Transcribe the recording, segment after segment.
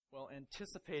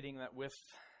anticipating that with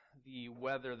the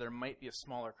weather there might be a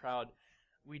smaller crowd,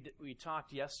 we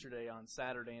talked yesterday on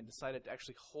Saturday and decided to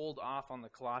actually hold off on the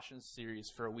Colossians series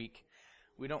for a week.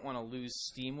 We don't want to lose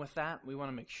steam with that. We want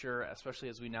to make sure, especially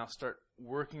as we now start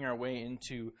working our way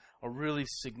into a really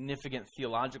significant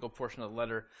theological portion of the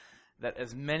letter, that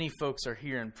as many folks are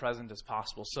here and present as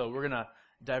possible. So we're going to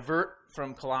divert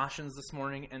from Colossians this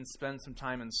morning and spend some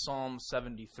time in Psalm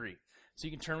 73. So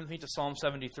you can turn with me to Psalm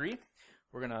 73.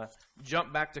 We're going to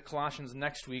jump back to Colossians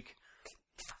next week.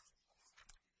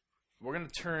 We're going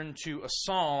to turn to a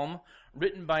psalm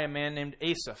written by a man named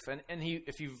Asaph. And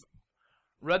if you've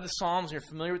read the Psalms and you're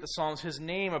familiar with the Psalms, his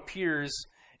name appears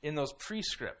in those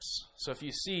prescripts. So if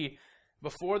you see,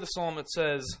 before the psalm it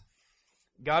says,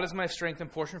 God is my strength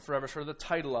and portion forever, sort of the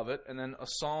title of it, and then a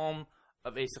psalm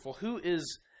of Asaph. Well, who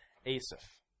is Asaph?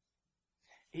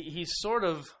 He's sort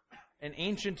of an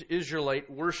ancient Israelite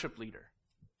worship leader.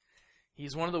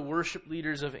 He's one of the worship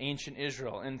leaders of ancient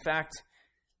Israel. In fact,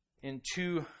 in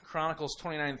 2 Chronicles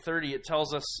 29:30, it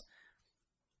tells us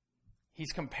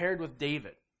he's compared with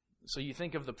David. So you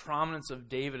think of the prominence of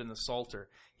David in the Psalter.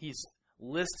 He's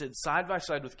listed side by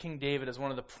side with King David as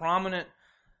one of the prominent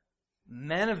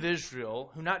men of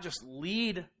Israel who not just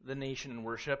lead the nation in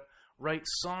worship, write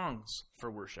songs for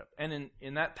worship. And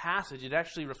in that passage, it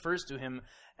actually refers to him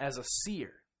as a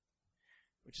seer,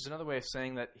 which is another way of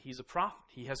saying that he's a prophet.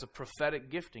 He has a prophetic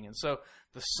gifting. And so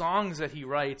the songs that he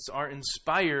writes are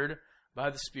inspired by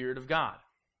the Spirit of God.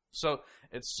 So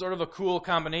it's sort of a cool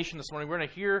combination this morning. We're going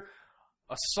to hear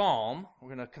a psalm.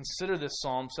 We're going to consider this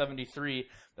Psalm 73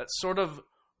 that's sort of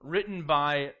written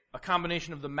by a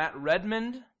combination of the Matt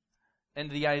Redmond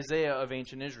and the Isaiah of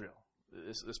ancient Israel.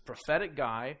 This prophetic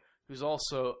guy who's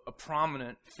also a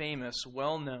prominent, famous,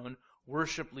 well-known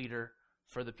worship leader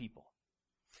for the people.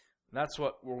 That's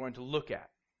what we're going to look at.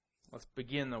 Let's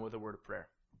begin, though, with a word of prayer.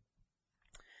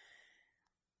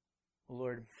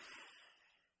 Lord,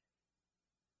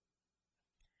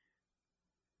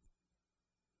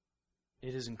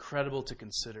 it is incredible to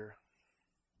consider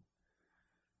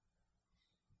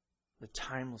the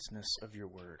timelessness of your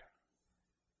word.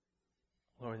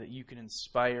 Lord, that you can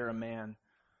inspire a man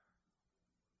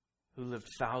who lived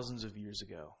thousands of years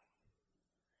ago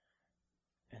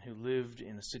and who lived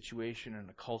in a situation and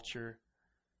a culture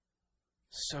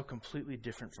so completely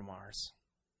different from ours.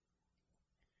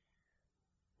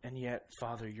 And yet,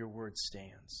 Father, your word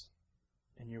stands,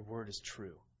 and your word is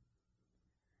true.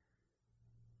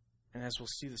 And as we'll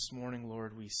see this morning,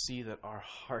 Lord, we see that our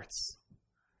hearts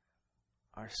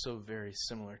are so very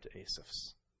similar to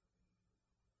Asaph's.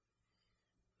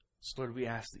 So, Lord, we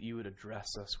ask that you would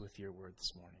address us with your word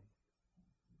this morning.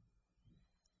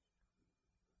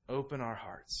 Open our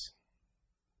hearts.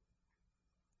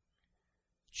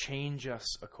 Change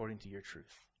us according to your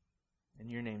truth. In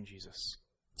your name, Jesus.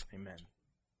 Amen.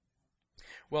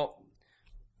 Well,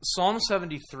 Psalm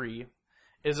 73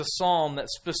 is a psalm that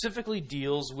specifically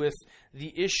deals with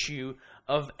the issue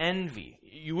of envy.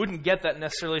 You wouldn't get that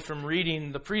necessarily from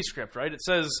reading the prescript, right? It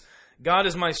says, God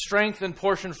is my strength and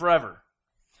portion forever.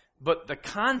 But the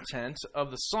content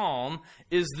of the psalm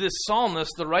is this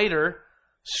psalmist, the writer,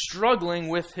 struggling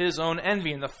with his own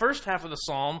envy. In the first half of the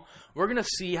psalm, we're going to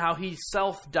see how he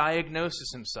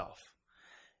self-diagnoses himself.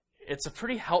 It's a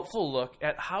pretty helpful look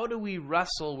at how do we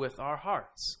wrestle with our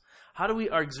hearts. How do we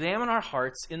examine our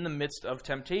hearts in the midst of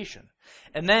temptation?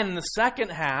 And then in the second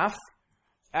half,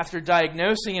 after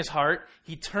diagnosing his heart,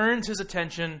 he turns his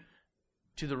attention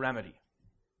to the remedy.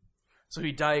 So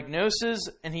he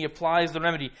diagnoses and he applies the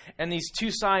remedy. And these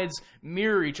two sides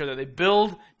mirror each other. They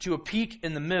build to a peak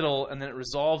in the middle, and then it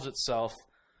resolves itself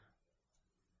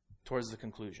towards the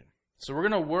conclusion. So we're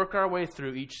going to work our way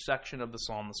through each section of the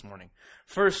psalm this morning.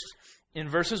 First, in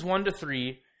verses 1 to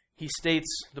 3, he states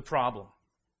the problem.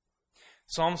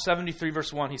 Psalm 73,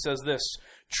 verse 1, he says this,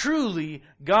 "Truly,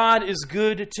 God is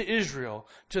good to Israel,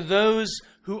 to those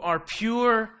who are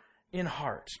pure in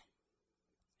heart.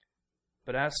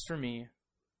 But as for me,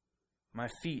 my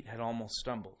feet had almost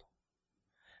stumbled.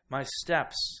 My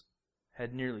steps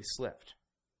had nearly slipped.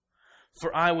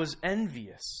 For I was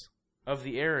envious of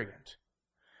the arrogant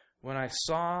when I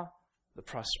saw the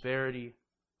prosperity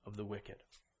of the wicked."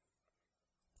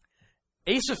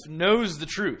 Asaph knows the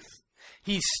truth.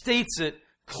 He states it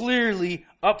clearly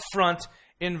up front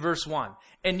in verse 1.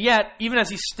 And yet, even as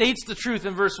he states the truth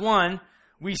in verse 1,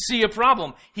 we see a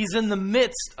problem. He's in the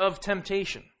midst of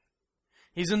temptation.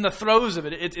 He's in the throes of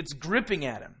it. It's gripping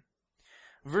at him.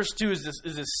 Verse 2 is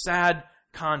this sad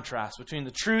contrast between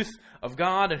the truth of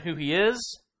God and who he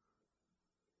is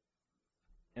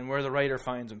and where the writer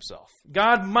finds himself.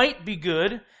 God might be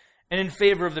good and in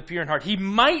favor of the pure in heart. He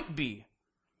might be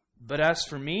But as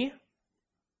for me,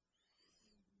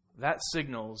 that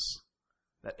signals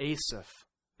that Asaph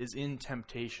is in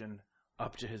temptation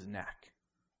up to his neck.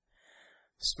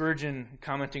 Spurgeon,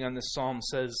 commenting on this psalm,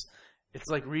 says it's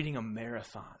like reading a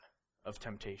marathon of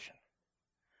temptation.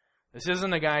 This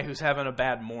isn't a guy who's having a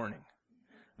bad morning.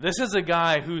 This is a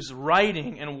guy who's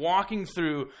writing and walking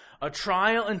through a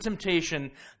trial and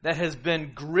temptation that has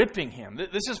been gripping him.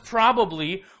 This is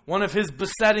probably one of his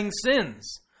besetting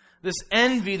sins. This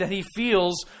envy that he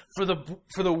feels for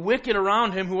the wicked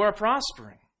around him who are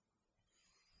prospering.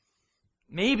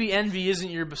 Maybe envy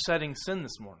isn't your besetting sin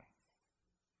this morning.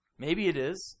 Maybe it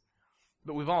is,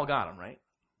 but we've all got them, right?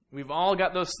 We've all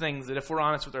got those things that if we're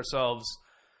honest with ourselves,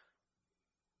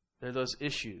 they're those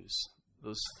issues,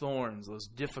 those thorns, those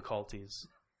difficulties,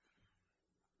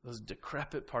 those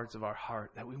decrepit parts of our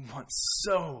heart that we want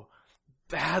so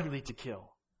badly to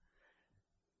kill.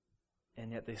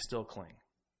 And yet they still cling.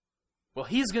 Well,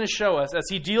 he's going to show us, as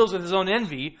he deals with his own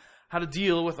envy, how to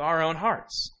deal with our own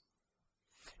hearts.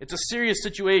 It's a serious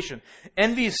situation.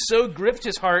 Envy has so gripped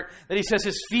his heart that he says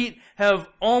his feet have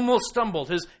almost stumbled.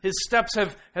 His steps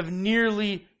have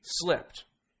nearly slipped.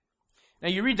 Now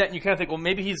you read that and you kind of think, well,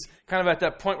 maybe he's kind of at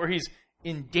that point where he's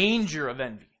in danger of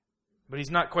envy. But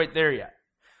he's not quite there yet.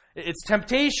 It's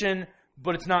temptation,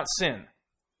 but it's not sin.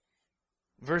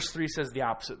 Verse 3 says the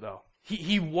opposite, though.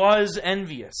 He was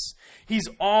envious. He's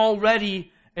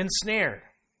already ensnared.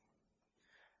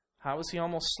 How is he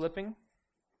almost slipping?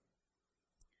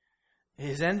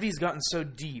 His envy's gotten so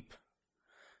deep,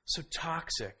 so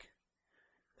toxic,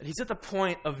 that he's at the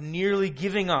point of nearly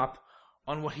giving up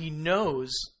on what he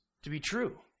knows to be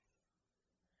true.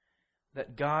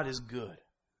 That God is good.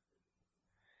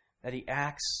 That he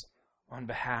acts on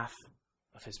behalf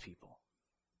of his people.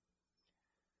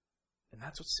 And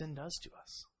that's what sin does to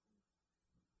us.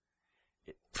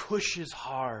 It pushes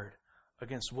hard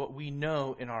against what we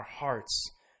know in our hearts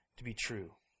to be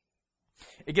true.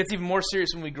 It gets even more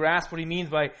serious when we grasp what he means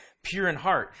by pure in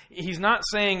heart. He's not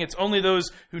saying it's only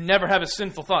those who never have a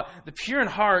sinful thought. The pure in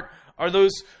heart are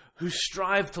those who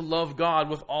strive to love God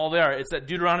with all they are. It's that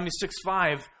Deuteronomy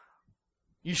 6:5.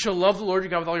 You shall love the Lord your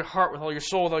God with all your heart, with all your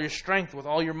soul, with all your strength, with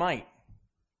all your might.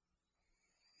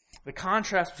 The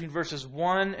contrast between verses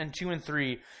 1 and 2 and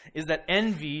 3 is that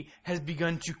envy has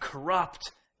begun to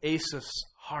corrupt Asaph's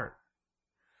heart.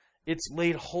 It's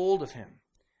laid hold of him.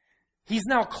 He's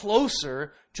now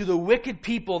closer to the wicked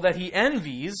people that he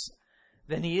envies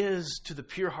than he is to the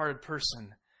pure-hearted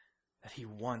person that he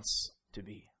wants to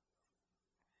be.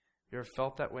 You ever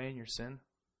felt that way in your sin?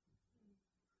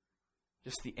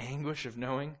 Just the anguish of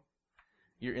knowing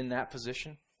you're in that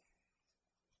position?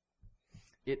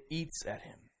 It eats at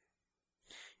him.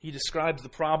 He describes the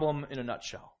problem in a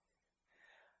nutshell.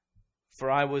 For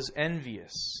I was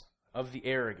envious of the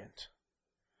arrogant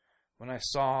when I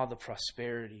saw the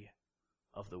prosperity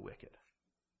of the wicked.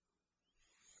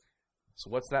 So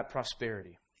what's that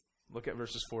prosperity? Look at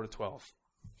verses 4 to 12.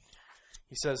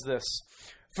 He says this,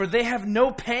 for they have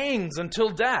no pangs until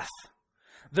death.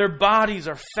 Their bodies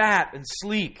are fat and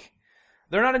sleek.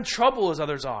 They're not in trouble as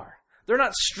others are. They're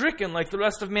not stricken like the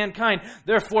rest of mankind.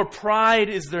 Therefore pride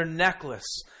is their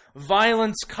necklace.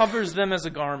 Violence covers them as a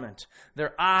garment.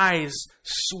 Their eyes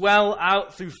swell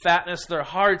out through fatness. Their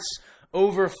hearts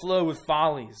overflow with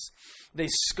follies. They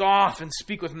scoff and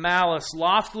speak with malice.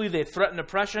 Loftily they threaten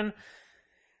oppression.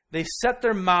 They set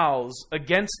their mouths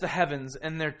against the heavens,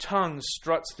 and their tongue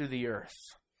struts through the earth.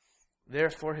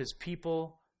 Therefore his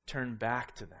people turn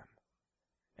back to them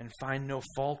and find no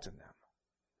fault in them.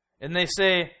 And they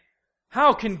say,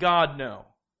 how can God know?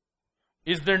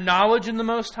 Is there knowledge in the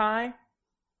Most High?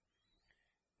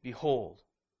 Behold,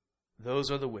 those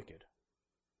are the wicked,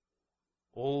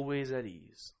 always at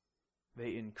ease.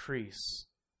 They increase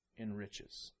in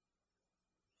riches.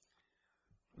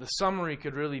 The summary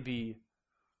could really be,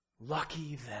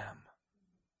 lucky them.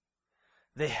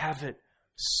 They have it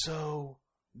so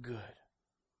good.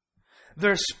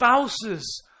 Their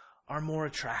spouses are more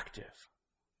attractive.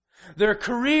 Their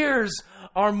careers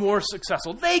are more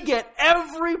successful. They get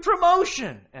every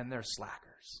promotion, and they're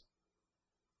slackers.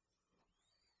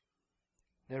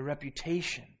 Their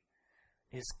reputation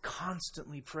is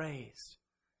constantly praised,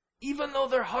 even though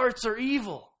their hearts are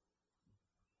evil.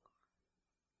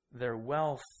 Their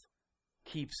wealth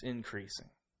keeps increasing.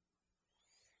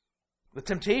 The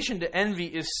temptation to envy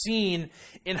is seen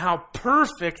in how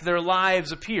perfect their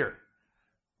lives appear.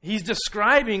 He's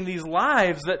describing these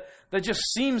lives that just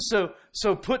seem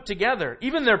so put together.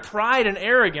 Even their pride and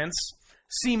arrogance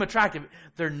seem attractive.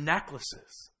 Their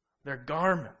necklaces, their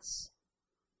garments.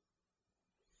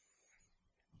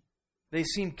 They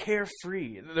seem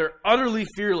carefree. They're utterly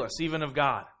fearless, even of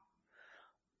God.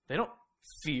 They don't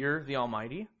fear the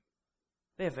Almighty.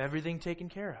 They have everything taken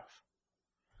care of.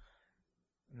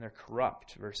 And they're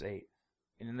corrupt, verse 8.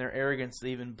 And in their arrogance,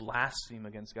 they even blaspheme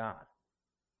against God.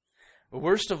 But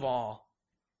worst of all,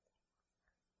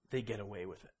 they get away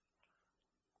with it.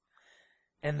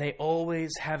 And they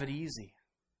always have it easy.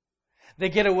 They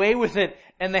get away with it,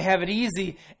 and they have it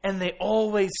easy, and they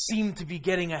always seem to be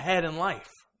getting ahead in life.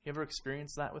 You ever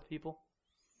experienced that with people?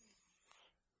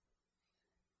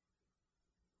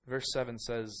 Verse 7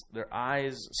 says, their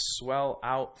eyes swell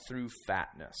out through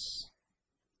fatness.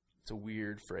 It's a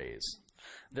weird phrase.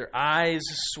 Their eyes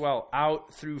swell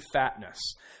out through fatness.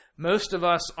 Most of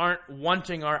us aren't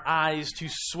wanting our eyes to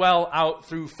swell out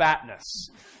through fatness.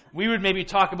 We would maybe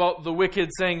talk about the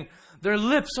wicked saying, their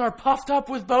lips are puffed up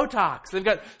with Botox. They've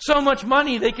got so much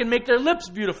money they can make their lips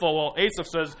beautiful. Well, Asaph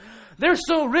says, they're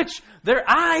so rich, their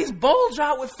eyes bulge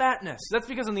out with fatness. That's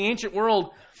because in the ancient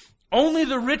world, only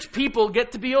the rich people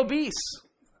get to be obese.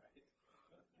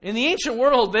 In the ancient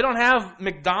world, they don't have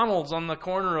McDonald's on the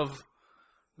corner of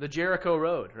the Jericho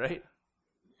Road, right?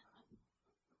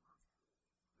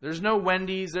 There's no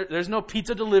Wendy's. There's no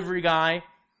pizza delivery guy.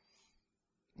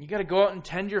 You got to go out and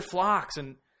tend your flocks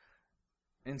and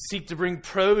seek to bring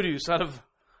produce out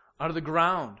of the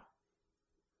ground.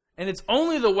 And it's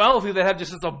only the wealthy that have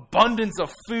just this abundance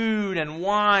of food and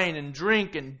wine and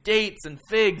drink and dates and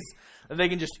figs that they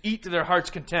can just eat to their heart's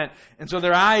content. And so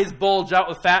their eyes bulge out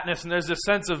with fatness, and there's this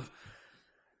sense of,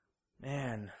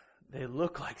 man, they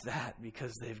look like that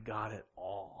because they've got it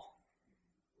all.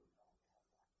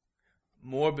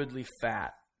 Morbidly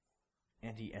fat,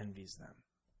 and he envies them.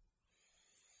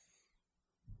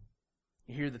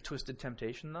 You hear the twisted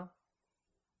temptation, though?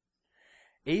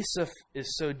 Asaph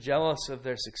is so jealous of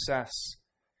their success,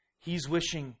 he's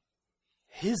wishing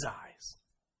his eyes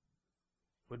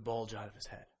would bulge out of his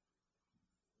head.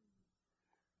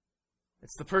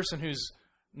 It's the person who's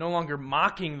no longer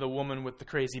mocking the woman with the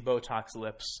crazy Botox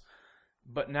lips,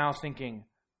 but now thinking,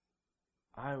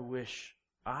 I wish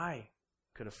I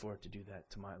could afford to do that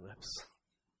to my lips.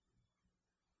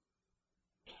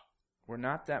 We're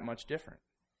not that much different.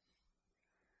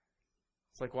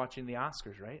 It's like watching the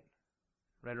Oscars, right?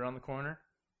 Right around the corner.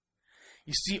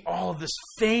 You see all of this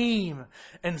fame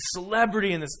and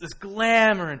celebrity and this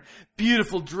glamour and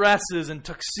beautiful dresses and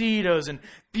tuxedos and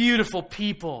beautiful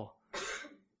people.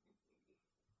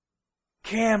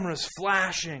 Cameras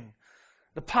flashing.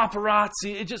 The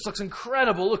paparazzi, it just looks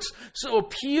incredible. It looks so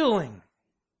appealing.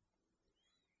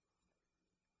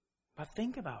 But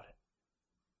think about it.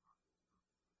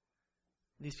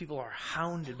 These people are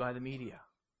hounded by the media.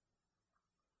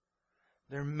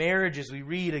 Their marriages, we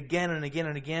read again and again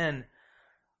and again,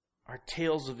 are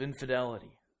tales of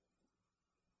infidelity.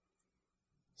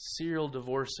 Serial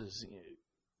divorces,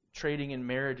 trading in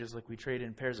marriages like we trade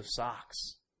in pairs of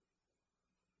socks.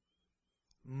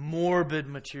 Morbid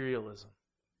materialism.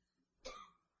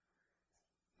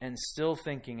 And still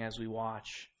thinking as we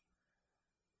watch,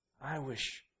 I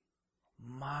wish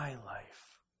my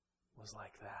life was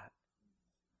like that.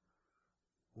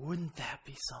 Wouldn't that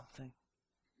be something?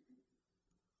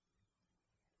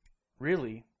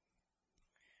 Really,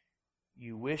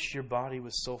 you wish your body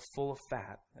was so full of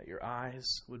fat that your eyes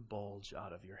would bulge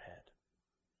out of your head.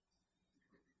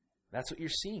 That's what you're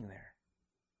seeing there.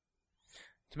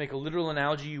 To make a literal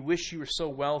analogy, you wish you were so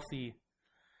wealthy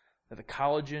that the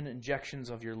collagen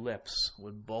injections of your lips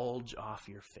would bulge off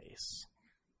your face.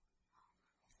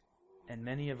 And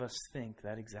many of us think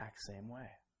that exact same way.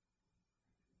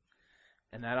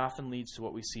 And that often leads to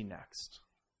what we see next.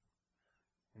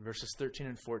 In verses 13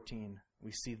 and 14,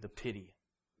 we see the pity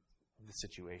of the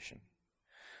situation.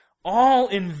 All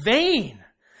in vain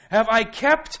have I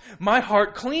kept my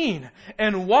heart clean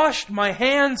and washed my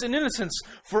hands in innocence.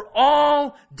 For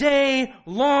all day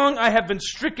long I have been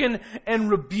stricken and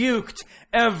rebuked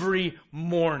every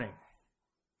morning.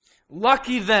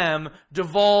 Lucky them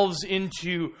devolves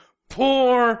into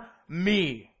poor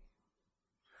me.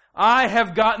 I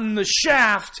have gotten the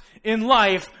shaft in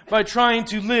life by trying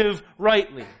to live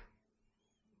rightly.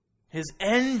 His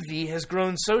envy has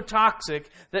grown so toxic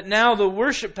that now the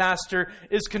worship pastor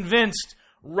is convinced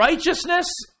righteousness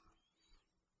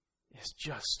is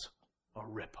just a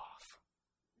ripoff.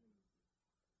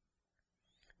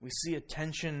 We see a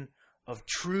tension of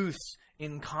truth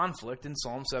in conflict in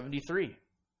Psalm 73.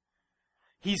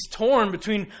 He's torn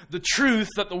between the truth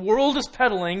that the world is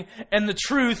peddling and the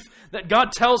truth that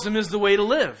God tells him is the way to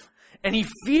live. And he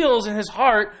feels in his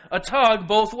heart a tug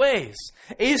both ways.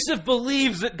 Asaph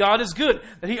believes that God is good,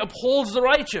 that he upholds the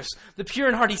righteous, the pure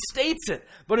in heart. He states it.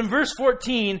 But in verse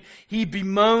 14, he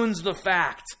bemoans the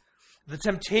fact The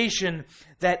temptation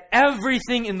that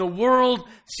everything in the world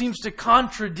seems to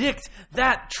contradict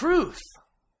that truth.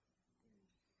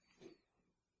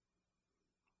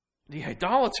 The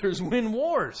idolaters win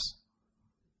wars.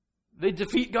 They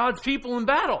defeat God's people in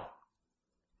battle.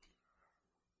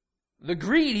 The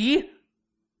greedy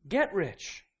get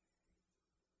rich.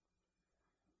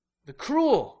 The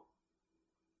cruel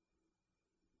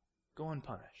go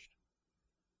unpunished.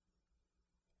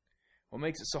 What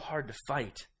makes it so hard to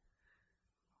fight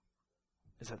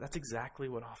is that that's exactly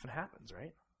what often happens,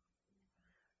 right?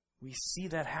 We see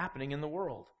that happening in the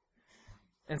world.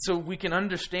 And so we can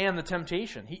understand the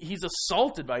temptation. He's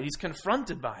assaulted by it. He's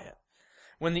confronted by it.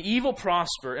 When the evil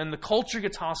prosper and the culture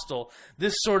gets hostile,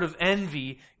 this sort of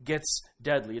envy gets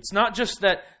deadly. It's not just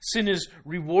that sin is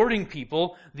rewarding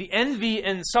people. The envy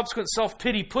and subsequent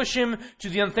self-pity push him to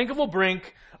the unthinkable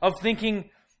brink of thinking,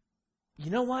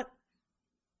 you know what?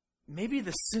 Maybe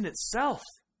the sin itself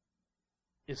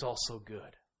is also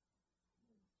good.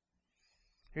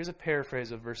 Here's a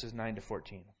paraphrase of verses 9 to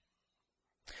 14.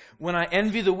 When I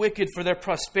envy the wicked for their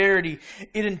prosperity,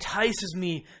 it entices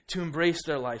me to embrace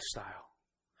their lifestyle.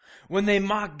 When they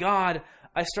mock God,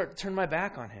 I start to turn my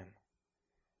back on Him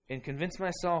and convince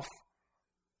myself,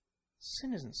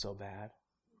 sin isn't so bad.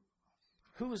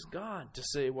 Who is God to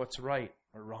say what's right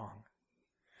or wrong?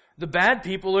 The bad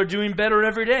people are doing better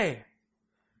every day.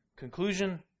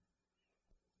 Conclusion,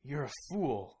 you're a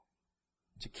fool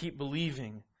to keep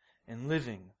believing and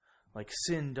living like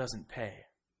sin doesn't pay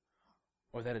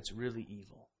or that it's really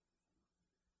evil.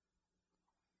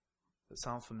 Does that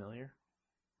sound familiar?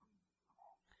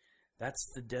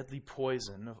 That's the deadly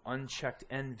poison of unchecked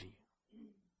envy.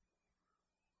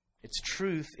 It's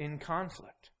truth in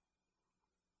conflict.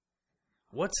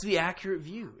 What's the accurate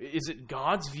view? Is it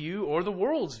God's view or the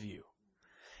world's view?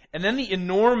 And then the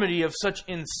enormity of such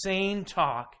insane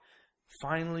talk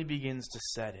finally begins to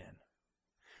set in.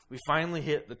 We finally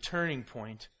hit the turning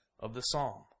point of the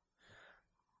psalm.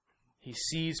 He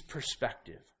sees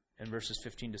perspective in verses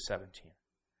 15 to 17.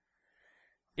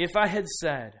 If I had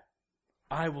said,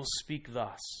 I will speak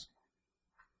thus,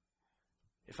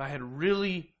 if I had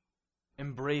really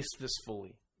embraced this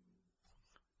fully,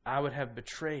 I would have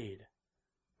betrayed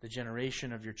the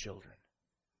generation of your children.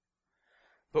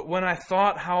 But when I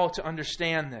thought how to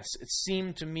understand this, it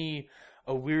seemed to me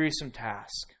a wearisome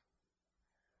task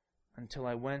until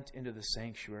I went into the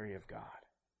sanctuary of God.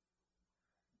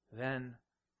 Then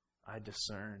I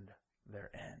discerned their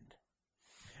end.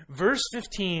 Verse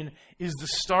 15 is the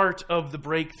start of the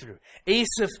breakthrough.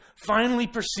 Asaph finally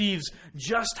perceives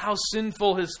just how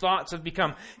sinful his thoughts have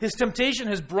become. His temptation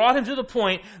has brought him to the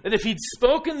point that if he'd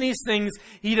spoken these things,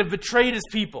 he'd have betrayed his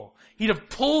people. He'd have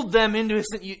pulled them into his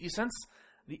sin. You sense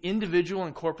the individual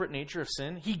and corporate nature of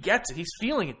sin? He gets it. He's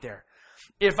feeling it there.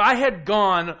 If I had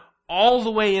gone all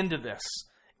the way into this,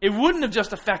 it wouldn't have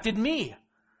just affected me.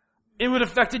 It would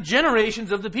have affected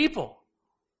generations of the people.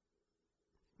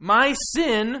 My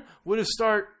sin would have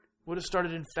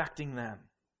started infecting them.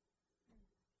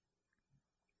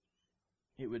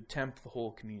 It would tempt the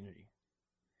whole community.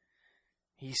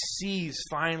 He sees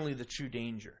finally the true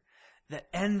danger. That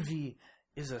envy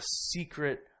is a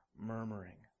secret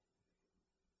murmuring.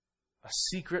 A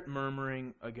secret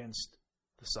murmuring against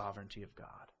the sovereignty of God.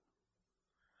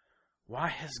 Why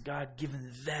has God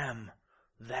given them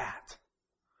that?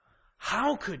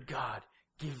 How could God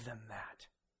give them that?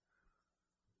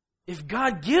 If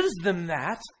God gives them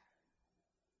that,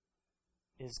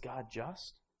 is God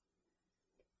just?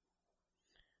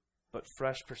 But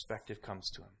fresh perspective comes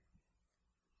to him.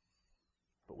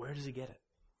 But where does he get it?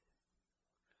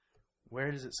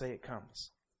 Where does it say it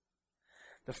comes?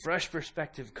 The fresh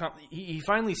perspective comes. He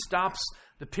finally stops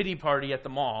the pity party at the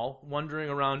mall, wandering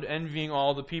around, envying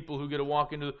all the people who get to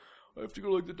walk into I have to go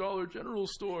to like the Dollar General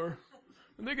store,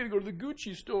 and they get to go to the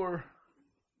Gucci store.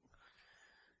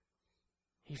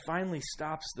 He finally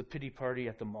stops the pity party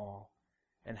at the mall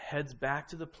and heads back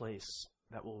to the place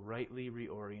that will rightly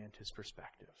reorient his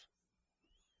perspective.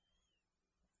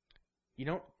 You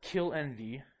don't kill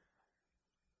envy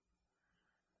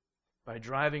by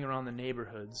driving around the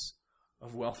neighborhoods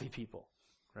of wealthy people,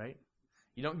 right?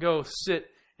 You don't go sit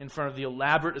in front of the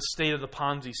elaborate estate of the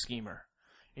Ponzi schemer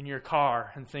in your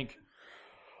car and think,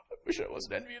 I wish I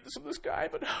wasn't envious of this guy,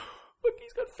 but look,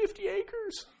 he's got 50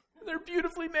 acres. And they're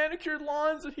beautifully manicured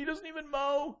lawns that he doesn't even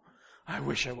mow. I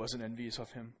wish I wasn't envious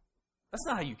of him. That's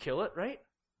not how you kill it, right?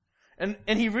 And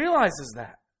he realizes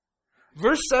that.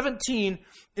 Verse 17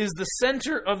 is the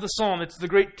center of the psalm. It's the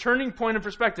great turning point of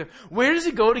perspective. Where does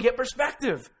he go to get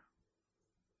perspective?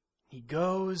 He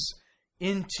goes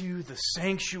into the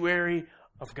sanctuary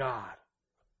of God.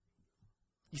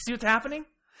 You see what's happening?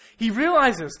 He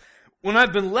realizes, when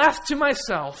I've been left to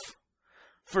myself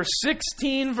for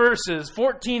 16 verses,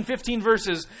 14, 15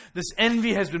 verses, this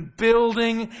envy has been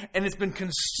building and it's been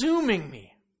consuming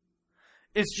me.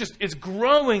 It's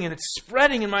growing and it's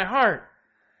spreading in my heart.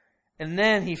 And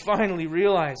then he finally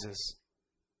realizes,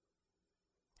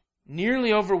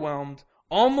 nearly overwhelmed,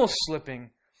 almost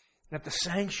slipping, that the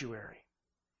sanctuary,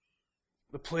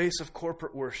 the place of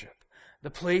corporate worship, the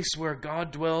place where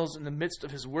God dwells in the midst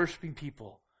of his worshiping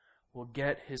people, will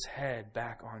get his head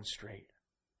back on straight.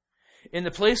 In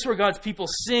the place where God's people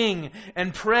sing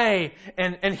and pray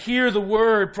and hear the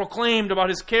word proclaimed about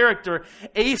his character,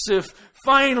 Asaph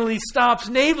finally stops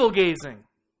navel-gazing.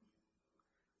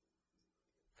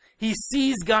 He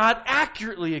sees God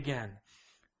accurately again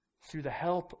through the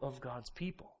help of God's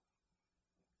people,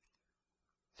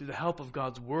 through the help of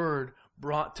God's word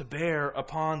brought to bear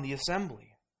upon the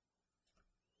assembly.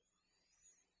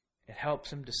 It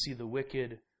helps him to see the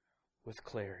wicked with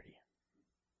clarity.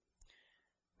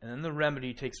 And then the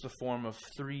remedy takes the form of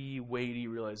 3 weighty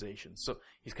realizations. So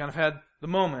he's kind of had the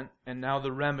moment, and now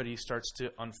the remedy starts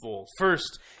to unfold.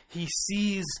 First, he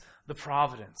sees the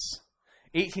providence.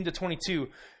 18 to 22.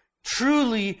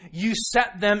 Truly, you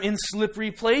set them in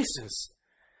slippery places.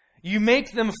 You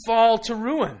make them fall to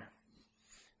ruin.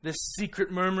 This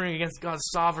secret murmuring against God's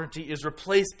sovereignty is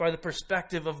replaced by the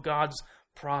perspective of God's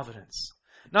providence.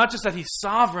 Not just that he's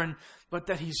sovereign, but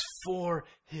that he's for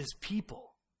his people.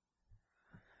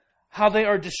 How they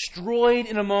are destroyed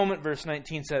in a moment, verse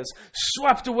 19 says,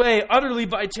 swept away utterly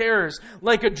by terrors,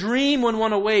 like a dream when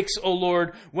one awakes, O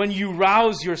Lord. When you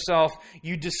rouse yourself,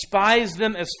 you despise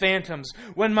them as phantoms.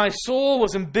 When my soul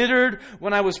was embittered,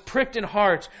 when I was pricked in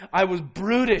heart, I was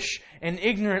brutish and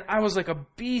ignorant. I was like a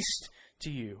beast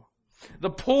to you. The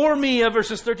poor me of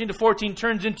verses 13 to 14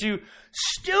 turns into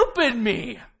stupid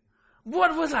me.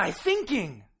 What was I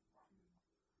thinking?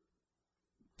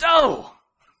 Oh!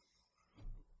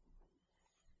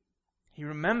 He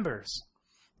remembers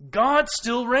God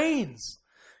still reigns.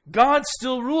 God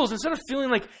still rules. Instead of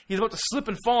feeling like he's about to slip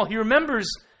and fall, he remembers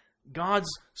God's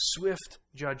swift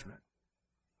judgment.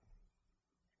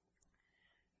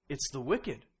 It's the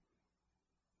wicked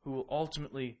who will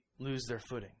ultimately lose their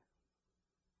footing.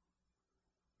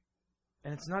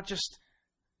 And it's not just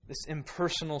this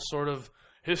impersonal sort of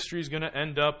history's going to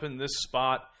end up in this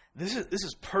spot. This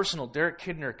is personal. Derek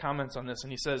Kidner comments on this,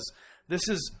 and he says this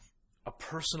is a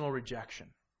personal rejection.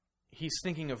 He's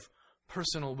thinking of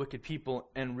personal wicked people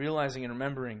and realizing and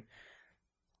remembering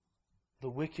the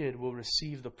wicked will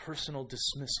receive the personal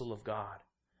dismissal of God,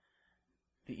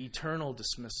 the eternal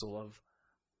dismissal of,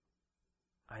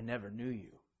 I never knew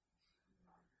you.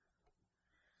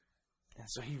 And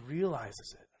so he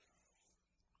realizes it.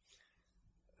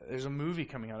 There's a movie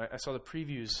coming out. I saw the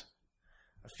previews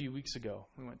a few weeks ago.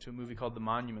 We went to a movie called The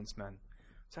Monuments Men.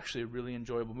 It's actually a really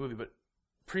enjoyable movie, but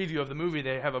preview of the movie,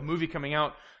 they have a movie coming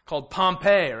out called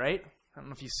Pompeii, right? I don't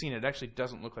know if you've seen it. It actually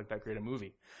doesn't look like that great a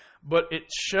movie. But it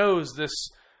shows this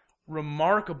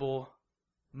remarkable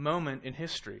moment in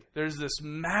history. There's this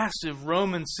massive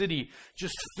Roman city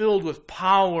just filled with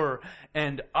power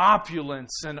and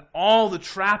opulence and all the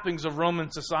trappings of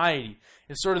Roman society.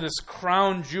 It's sort of this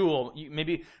crown jewel.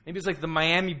 Maybe it's like the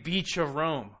Miami Beach of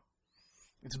Rome.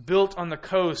 It's built on the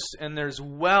coast, and there's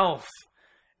wealth.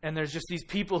 And there's just these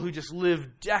people who just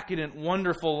live decadent,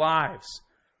 wonderful lives.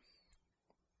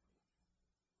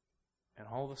 And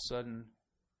all of a sudden,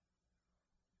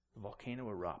 the volcano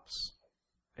erupts.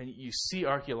 And you see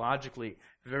archaeologically, if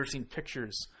you've ever seen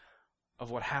pictures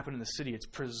of what happened in the city, it's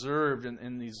preserved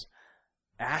in these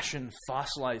ashen,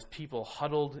 fossilized people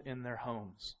huddled in their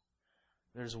homes.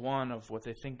 There's one of what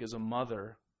they think is a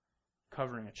mother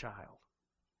covering a child.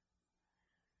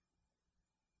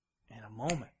 In a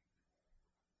moment,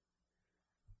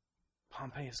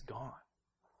 Pompeii is gone.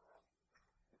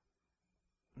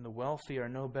 And the wealthy are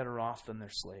no better off than their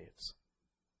slaves.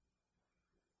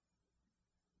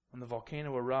 When the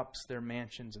volcano erupts, their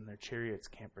mansions and their chariots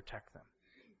can't protect them.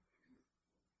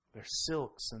 Their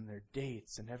silks and their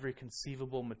dates and every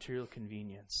conceivable material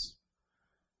convenience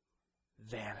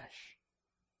vanish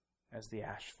as the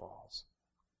ash falls.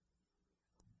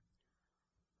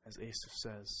 As Asaph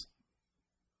says,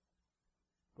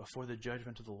 before the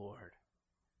judgment of the Lord,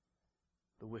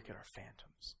 the wicked are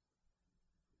phantoms.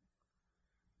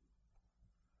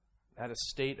 That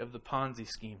estate of the Ponzi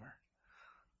schemer,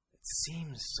 it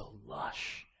seems so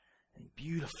lush and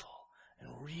beautiful and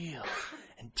real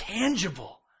and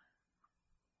tangible.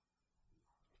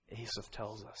 Asaph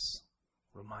tells us,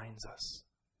 reminds us,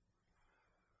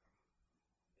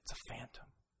 it's a phantom.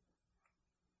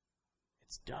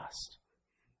 It's dust.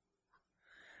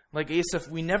 like Asaph,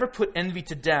 we never put envy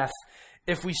to death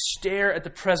if we stare at the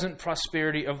present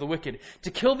prosperity of the wicked.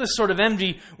 To kill this sort of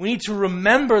envy, we need to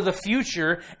remember the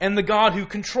future and the God who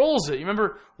controls it. You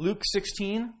remember Luke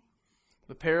 16,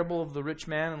 the parable of the rich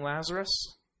man and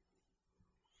Lazarus?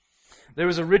 There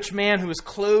was a rich man who was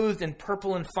clothed in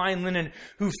purple and fine linen,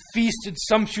 who feasted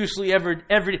sumptuously every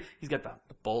day. He's got the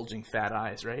bulging fat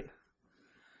eyes, right?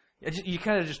 You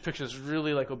kind of just picture this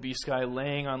really like obese guy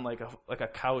laying on like a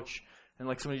couch and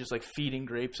like somebody just like feeding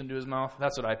grapes into his mouth.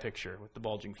 That's what I picture with the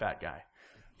bulging fat guy.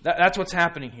 That's what's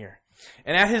happening here.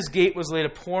 And at his gate was laid a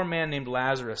poor man named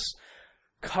Lazarus,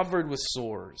 covered with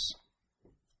sores.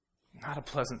 Not a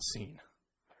pleasant scene.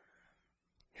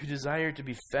 Who desired to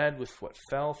be fed with what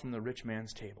fell from the rich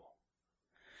man's table.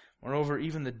 Moreover,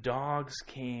 even the dogs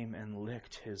came and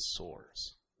licked his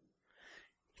sores.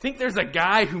 Think there's a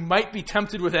guy who might be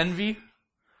tempted with envy?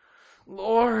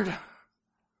 Lord,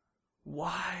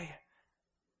 why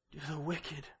do the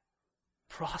wicked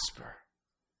prosper?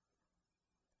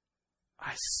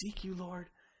 I seek you, Lord,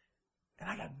 and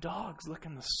I got dogs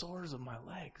licking the sores of my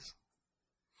legs.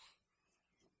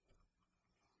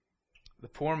 The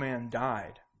poor man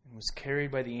died and was carried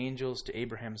by the angels to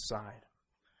Abraham's side.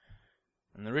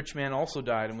 And the rich man also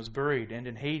died and was buried, and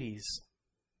in Hades,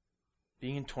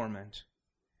 being in torment,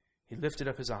 he lifted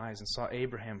up his eyes and saw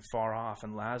Abraham far off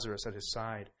and Lazarus at his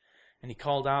side. And he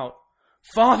called out,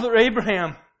 Father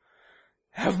Abraham,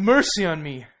 have mercy on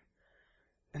me,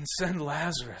 and send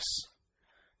Lazarus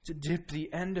to dip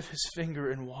the end of his finger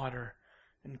in water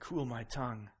and cool my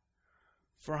tongue,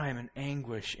 for I am in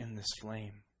anguish in this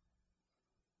flame.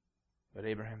 But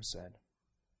Abraham said,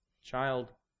 Child,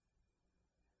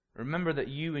 remember that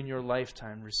you in your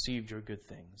lifetime received your good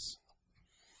things,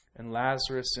 and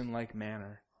Lazarus in like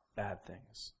manner bad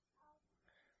things.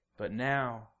 But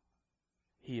now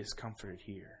he is comforted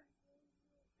here,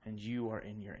 and you are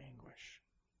in your anguish.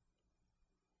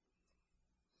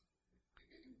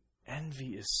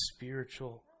 Envy is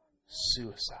spiritual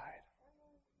suicide.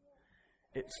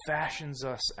 It fashions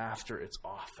us after its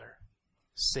author,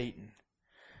 Satan,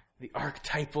 the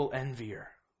archetypal envier.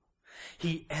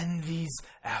 He envies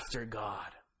after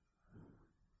God.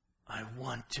 I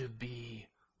want to be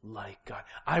like God.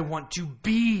 I want to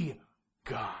be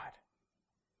God.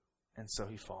 And so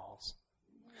he falls.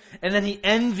 And then he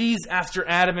envies after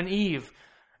Adam and Eve,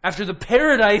 after the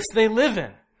paradise they live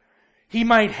in. He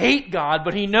might hate God,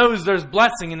 but he knows there's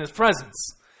blessing in his presence.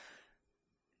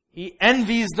 He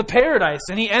envies the paradise,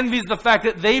 and he envies the fact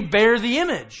that they bear the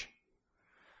image.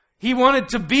 He wanted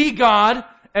to be God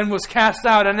and was cast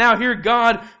out. And now here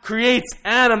God creates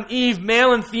Adam, Eve,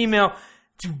 male and female,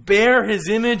 to bear his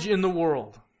image in the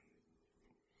world.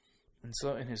 And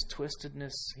so in his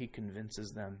twistedness, he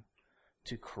convinces them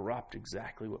to corrupt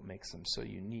exactly what makes them so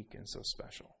unique and so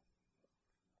special.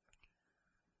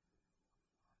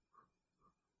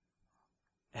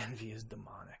 Envy is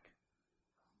demonic.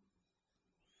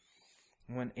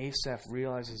 When Asaph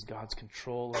realizes God's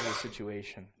control of the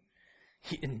situation,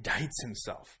 he indicts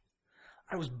himself.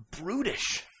 I was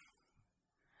brutish.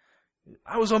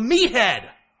 I was a meathead.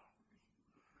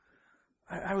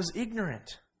 I was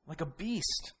ignorant, like a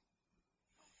beast.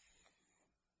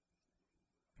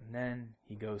 And then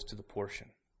he goes to the portion,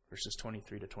 verses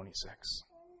 23 to 26.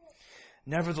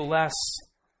 Nevertheless,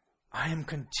 I am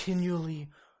continually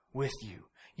with you.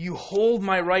 You hold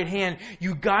my right hand.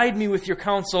 You guide me with your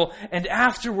counsel, and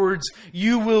afterwards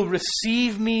you will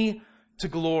receive me to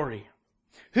glory.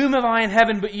 Whom have I in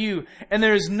heaven but you? And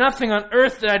there is nothing on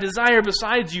earth that I desire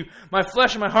besides you. My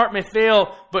flesh and my heart may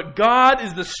fail, but God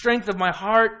is the strength of my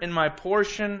heart and my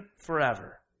portion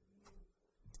forever.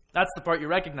 That's the part you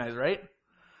recognize, right?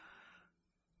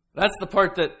 That's the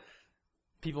part that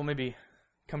people maybe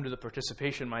come to the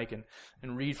participation mic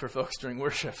and read for folks during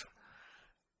worship.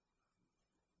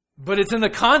 But it's in the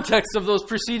context of those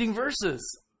preceding verses.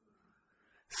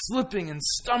 Slipping and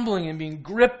stumbling and being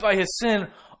gripped by his sin,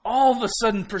 all of a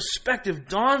sudden perspective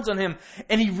dawns on him,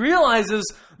 and he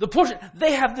realizes the portion,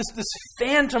 they have this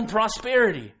phantom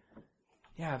prosperity.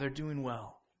 Yeah, they're doing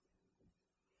well.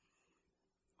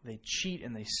 They cheat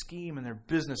and they scheme, and their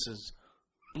businesses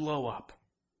blow up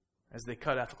as they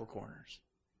cut ethical corners.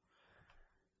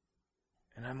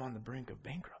 And I'm on the brink of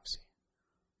bankruptcy.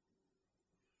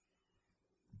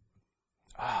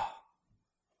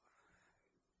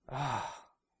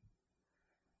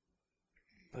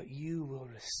 But you will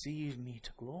receive me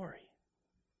to glory.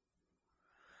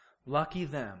 Lucky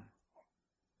them.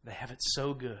 They have it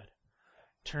so good.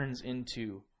 Turns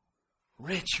into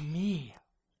rich me.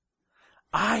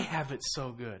 I have it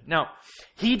so good. Now,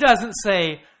 he doesn't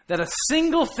say that a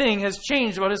single thing has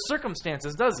changed about his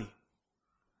circumstances, does he?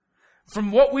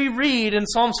 From what we read in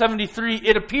Psalm 73,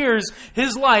 it appears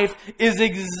his life is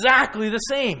exactly the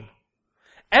same.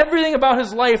 Everything about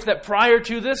his life that prior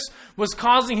to this was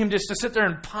causing him just to sit there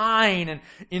and pine and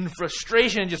in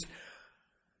frustration and just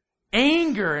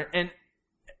anger and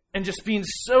just being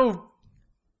so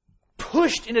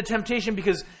pushed into temptation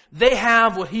because they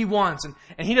have what he wants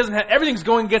and he doesn't have. Everything's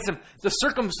going against him. The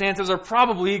circumstances are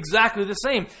probably exactly the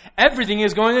same. Everything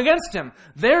is going against him.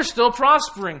 They're still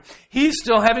prospering. He's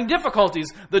still having difficulties.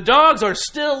 The dogs are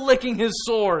still licking his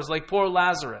sores like poor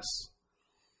Lazarus.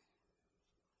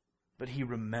 But he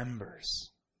remembers.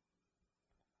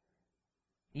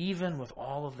 Even with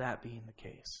all of that being the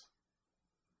case,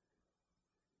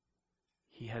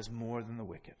 he has more than the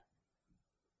wicked.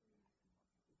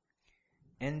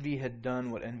 Envy had done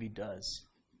what envy does.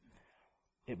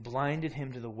 It blinded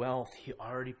him to the wealth he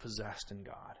already possessed in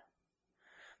God.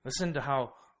 Listen to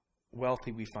how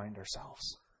wealthy we find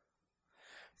ourselves.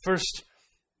 First,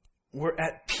 we're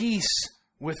at peace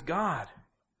with God.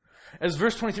 As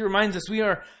verse 23 reminds us, we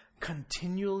are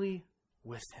continually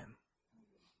with him.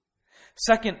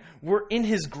 Second, we're in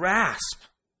his grasp.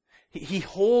 He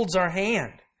holds our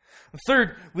hand.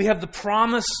 Third, we have the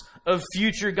promise of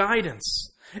future guidance.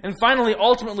 And finally,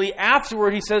 ultimately,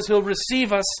 afterward, he says he'll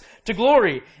receive us to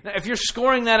glory. Now, if you're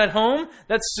scoring that at home,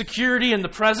 that's security in the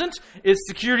present, it's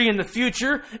security in the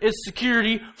future, it's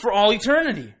security for all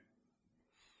eternity.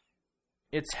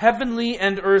 It's heavenly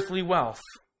and earthly wealth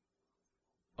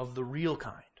of the real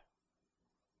kind.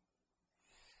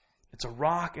 It's a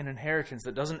rock and inheritance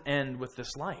that doesn't end with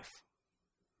this life.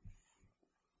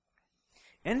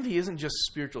 Envy isn't just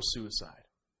spiritual suicide.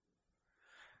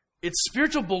 It's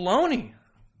spiritual baloney.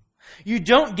 You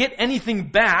don't get anything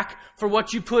back for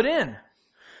what you put in.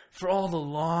 For all the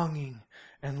longing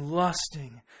and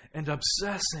lusting and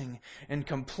obsessing and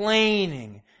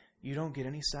complaining, you don't get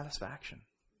any satisfaction.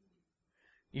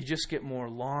 You just get more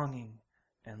longing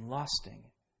and lusting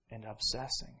and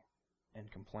obsessing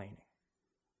and complaining.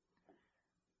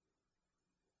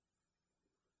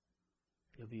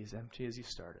 You'll be as empty as you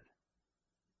started.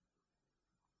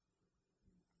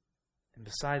 And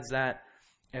besides that,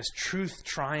 as truth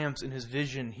triumphs in his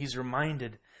vision, he's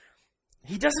reminded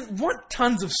he doesn't want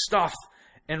tons of stuff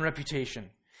and reputation.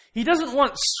 He doesn't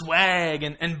want swag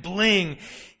and bling.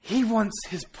 He wants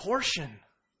his portion.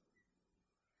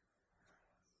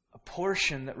 A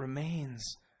portion that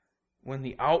remains when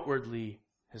the outwardly,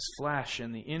 his flesh,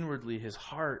 and the inwardly, his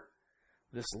heart,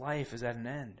 this life is at an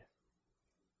end.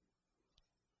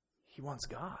 He wants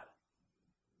God.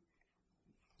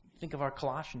 Think of our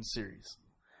Colossians series.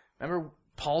 Remember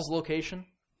Paul's location?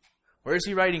 Where is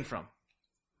he writing from?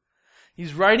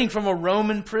 He's writing from a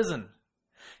Roman prison.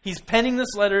 He's penning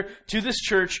this letter to this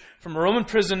church from a Roman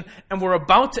prison, and we're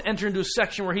about to enter into a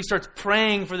section where he starts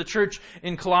praying for the church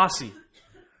in Colossae.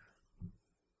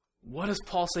 What does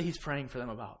Paul say he's praying for them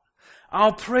about?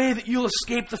 I'll pray that you'll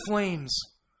escape the flames.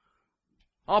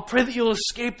 I'll pray that you'll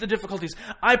escape the difficulties.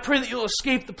 I pray that you'll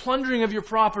escape the plundering of your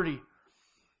property.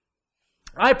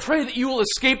 I pray that you will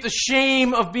escape the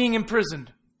shame of being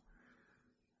imprisoned.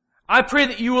 I pray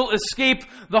that you will escape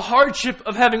the hardship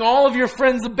of having all of your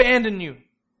friends abandon you,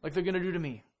 like they're going to do to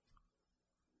me.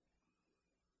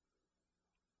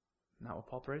 Not what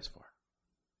Paul prays for.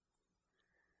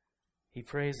 He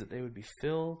prays that they would be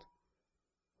filled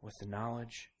with the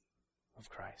knowledge of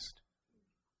Christ.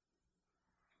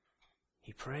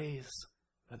 He prays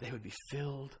that they would be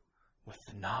filled with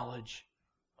the knowledge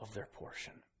of their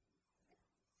portion.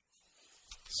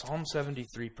 Psalm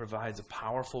 73 provides a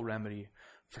powerful remedy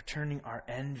for turning our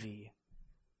envy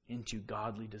into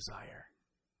godly desire.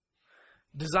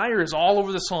 Desire is all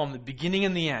over the psalm, the beginning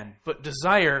and the end. But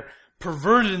desire,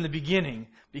 perverted in the beginning,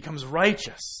 becomes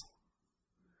righteous.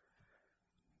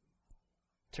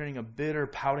 Turning a bitter,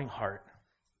 pouting heart.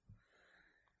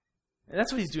 And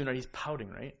that's what he's doing, right? He's pouting,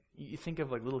 right? You think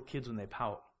of like little kids when they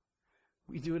pout.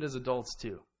 We do it as adults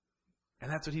too.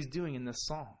 And that's what he's doing in this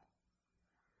psalm.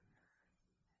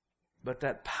 But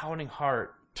that pouting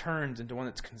heart turns into one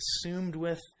that's consumed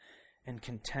with and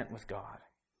content with God.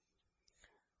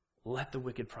 Let the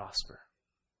wicked prosper.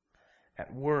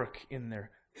 At work in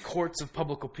their courts of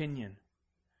public opinion,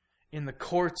 in the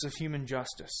courts of human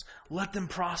justice. Let them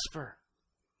prosper.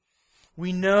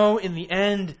 We know in the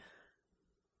end,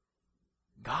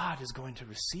 God is going to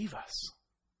receive us.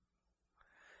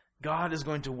 God is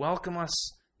going to welcome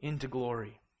us into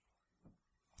glory.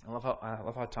 I love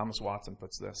how Thomas Watson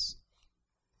puts this.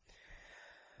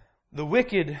 The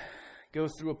wicked go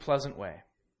through a pleasant way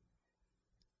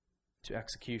to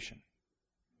execution.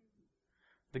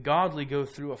 The godly go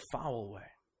through a foul way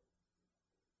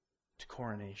to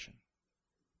coronation.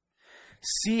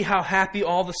 See how happy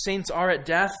all the saints are at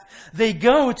death. They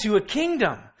go to a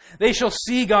kingdom. They shall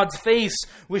see God's face,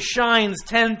 which shines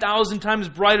 10,000 times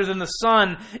brighter than the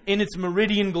sun in its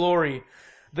meridian glory.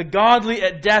 The godly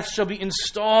at death shall be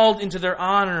installed into their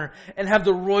honor and have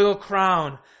the royal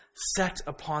crown set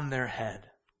upon their head.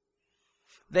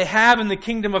 They have in the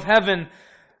kingdom of heaven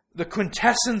the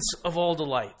quintessence of all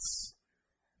delights.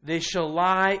 They shall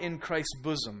lie in Christ's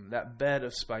bosom, that bed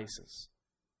of spices.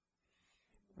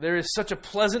 There is such a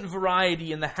pleasant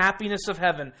variety in the happiness of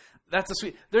heaven.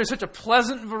 There's such a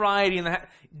pleasant variety in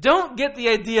don't get the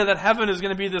idea that heaven is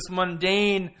going to be this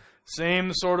mundane,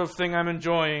 same sort of thing I'm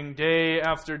enjoying day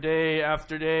after day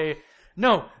after day.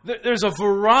 No, there's a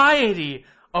variety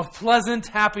of pleasant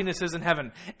happinesses in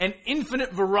heaven. An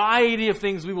infinite variety of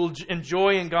things we will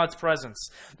enjoy in God's presence.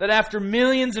 That after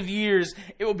millions of years,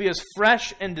 it will be as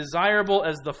fresh and desirable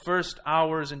as the first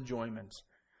hour's enjoyment.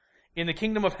 In the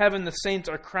kingdom of heaven, the saints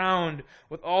are crowned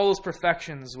with all those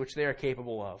perfections which they are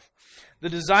capable of. The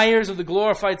desires of the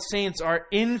glorified saints are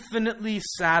infinitely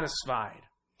satisfied.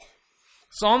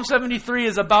 Psalm 73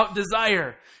 is about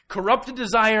desire. Corrupted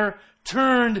desire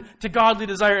turned to godly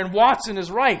desire. And Watson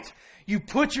is right. You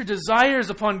put your desires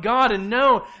upon God and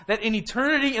know that in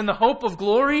eternity, in the hope of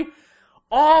glory,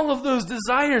 all of those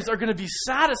desires are going to be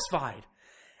satisfied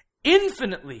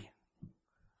infinitely.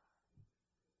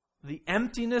 The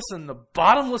emptiness and the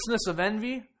bottomlessness of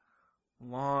envy,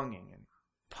 longing and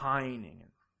pining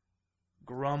and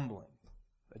grumbling.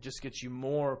 That just gets you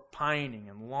more pining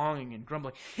and longing and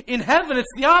grumbling. In heaven,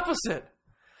 it's the opposite.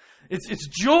 It's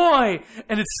joy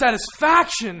and it's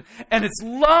satisfaction and it's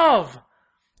love.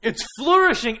 It's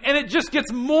flourishing and it just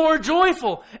gets more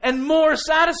joyful and more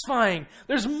satisfying.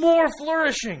 There's more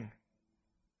flourishing.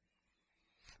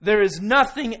 There is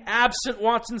nothing absent,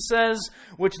 Watson says,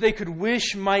 which they could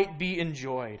wish might be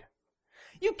enjoyed.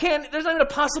 There's not even a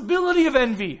possibility of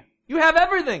envy. You have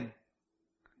everything.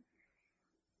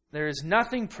 There is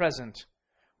nothing present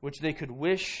which they could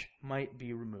wish might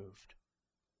be removed.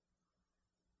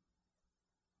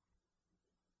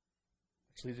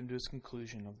 Which leads him to his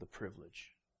conclusion of the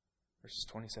privilege. Verses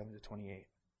 27 to 28.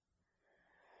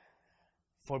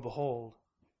 For behold,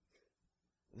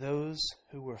 those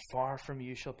who were far from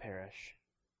you shall perish.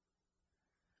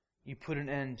 You put an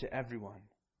end to everyone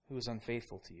who is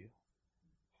unfaithful to you.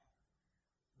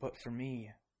 But for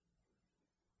me,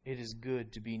 it is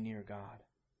good to be near God.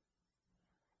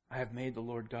 I have made the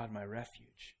Lord God my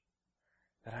refuge,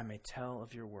 that I may tell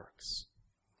of your works.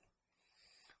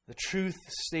 The truth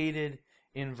stated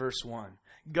in verse 1.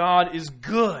 God is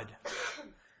good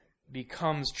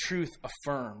becomes truth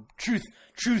affirmed.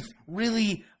 Truth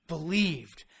really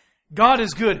believed. God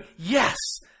is good. Yes,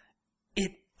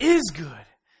 it is good.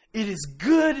 It is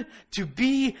good to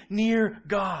be near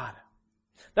God.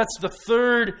 That's the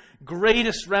third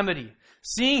greatest remedy.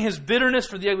 Seeing his bitterness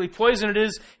for the ugly poison it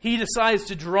is, he decides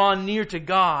to draw near to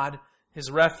God,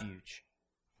 his refuge.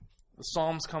 The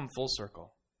Psalms come full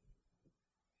circle.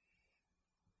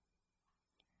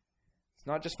 It's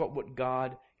not just about what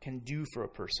God can do for a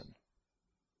person.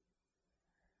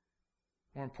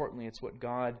 More importantly, it's what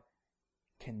God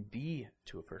can be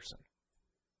to a person.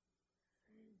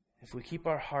 If we keep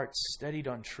our hearts steadied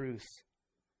on truth,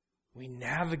 we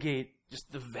navigate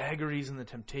just the vagaries and the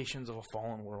temptations of a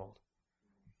fallen world.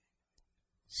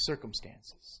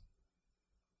 Circumstances.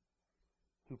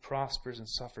 Who prospers and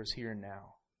suffers here and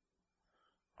now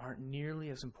aren't nearly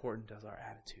as important as our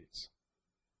attitudes.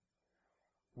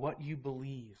 What you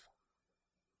believe,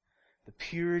 the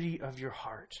purity of your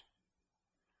heart,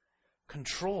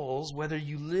 controls whether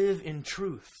you live in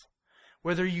truth,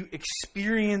 whether you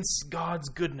experience God's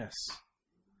goodness,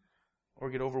 or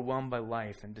get overwhelmed by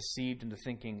life and deceived into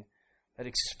thinking that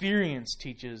experience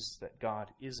teaches that God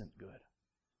isn't good.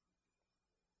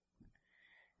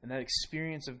 And that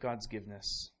experience of God's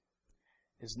goodness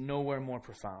is nowhere more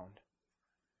profound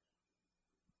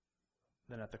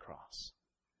than at the cross.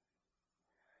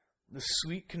 The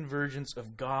sweet convergence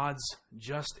of God's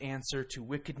just answer to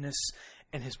wickedness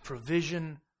and his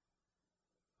provision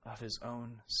of his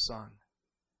own Son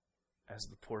as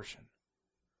the portion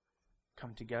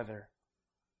come together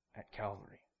at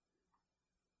Calvary.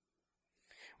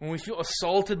 When we feel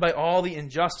assaulted by all the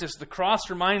injustice, the cross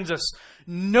reminds us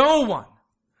no one,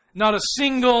 not a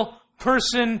single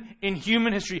person in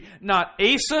human history, not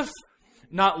Asaph,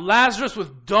 not Lazarus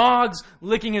with dogs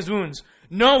licking his wounds,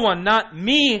 No one, not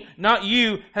me, not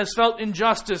you, has felt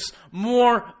injustice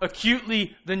more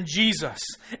acutely than Jesus.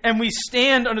 And we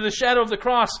stand under the shadow of the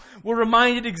cross. We're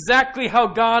reminded exactly how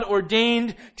God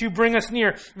ordained to bring us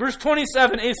near. Verse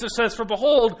 27, Asaph says, "For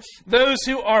behold, those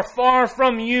who are far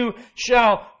from you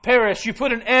shall perish. You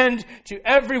put an end to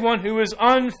everyone who is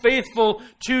unfaithful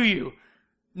to you."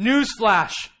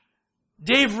 Newsflash.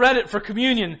 Dave read it for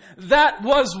communion. That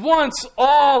was once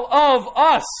all of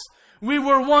us. We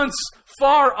were once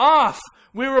far off.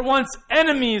 We were once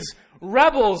enemies,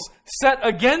 rebels, set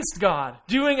against God,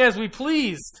 doing as we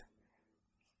pleased.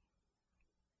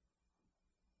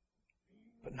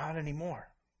 But not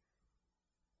anymore.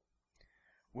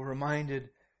 We're reminded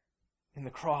in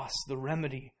the cross the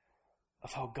remedy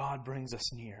of how God brings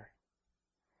us near.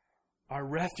 Our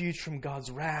refuge from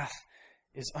God's wrath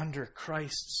is under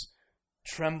Christ's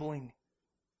trembling,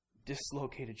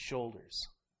 dislocated shoulders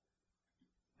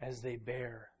as they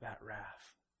bear that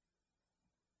wrath.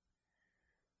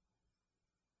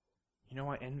 You know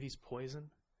why envy's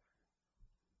poison?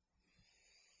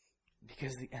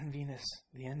 Because the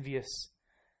envious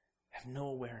have no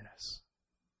awareness.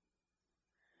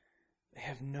 They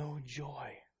have no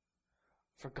joy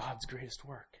for God's greatest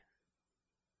work.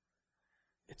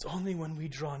 It's only when we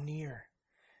draw near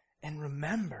and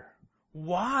remember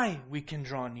why we can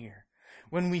draw near,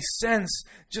 when we sense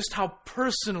just how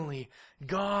personally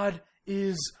God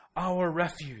is our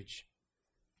refuge,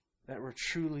 that we're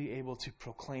truly able to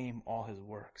proclaim all His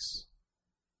works.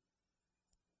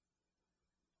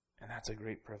 And that's a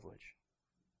great privilege.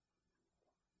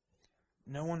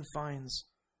 No one finds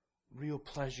real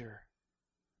pleasure,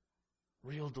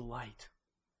 real delight,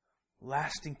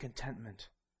 lasting contentment,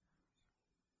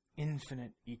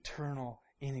 infinite, eternal,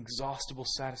 inexhaustible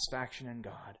satisfaction in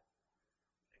God,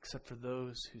 except for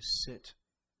those who sit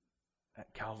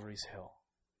at Calvary's Hill.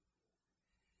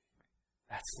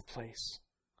 That's the place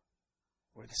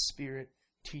where the Spirit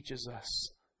teaches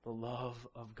us the love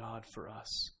of God for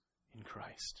us in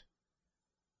Christ.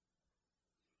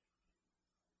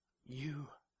 You,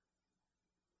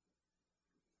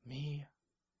 me,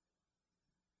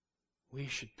 we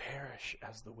should perish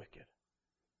as the wicked.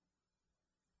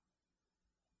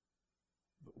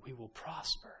 But we will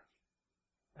prosper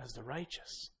as the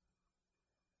righteous,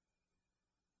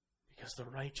 because the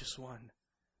righteous one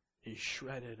is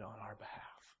shredded on our behalf.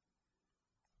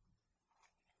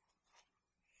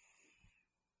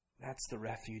 That's the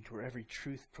refuge where every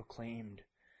truth proclaimed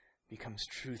becomes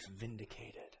truth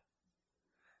vindicated,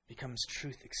 becomes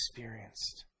truth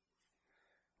experienced,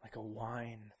 like a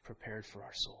wine prepared for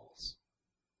our souls.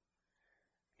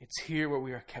 It's here where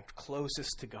we are kept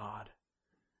closest to God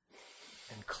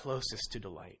and closest to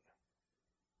delight.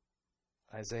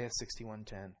 Isaiah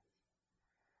 61:10.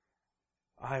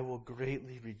 I will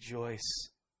greatly rejoice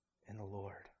in the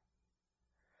Lord.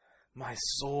 My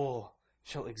soul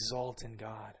shall exult in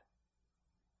God.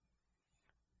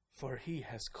 For He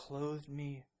has clothed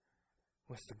me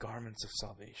with the garments of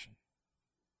salvation.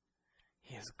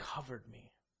 He has covered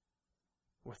me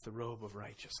with the robe of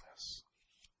righteousness.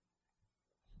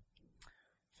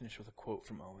 Finish with a quote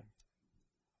from Owen.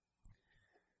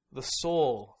 The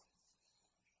soul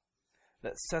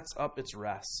that sets up its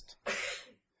rest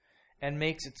and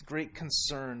makes its great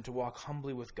concern to walk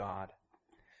humbly with God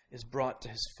is brought to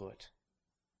His foot,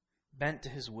 bent to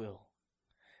His will,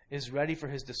 is ready for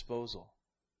His disposal.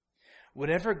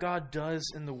 Whatever God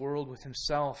does in the world with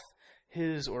Himself,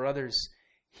 His or others,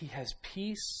 He has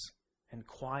peace and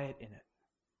quiet in it,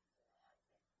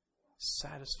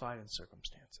 satisfied in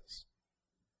circumstances.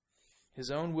 His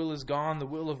own will is gone. The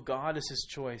will of God is His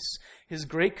choice. His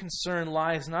great concern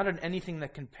lies not in anything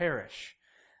that can perish,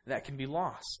 that can be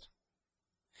lost.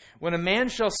 When a man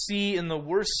shall see in the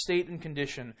worst state and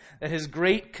condition that his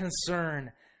great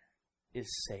concern is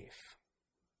safe,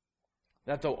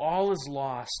 that though all is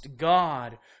lost,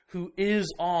 God, who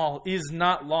is all, is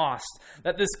not lost,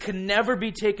 that this can never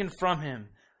be taken from Him,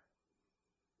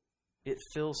 it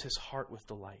fills his heart with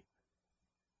delight.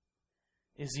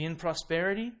 Is he in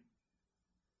prosperity?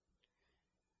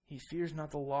 He fears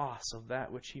not the loss of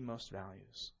that which he most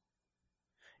values.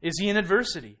 Is he in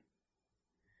adversity?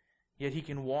 Yet he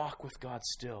can walk with God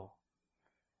still,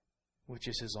 which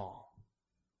is his all.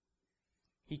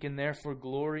 He can therefore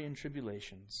glory in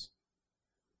tribulations,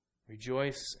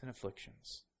 rejoice in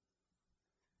afflictions.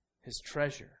 His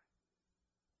treasure,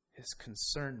 his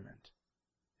concernment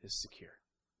is secure.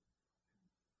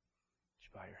 Would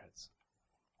you bow your heads?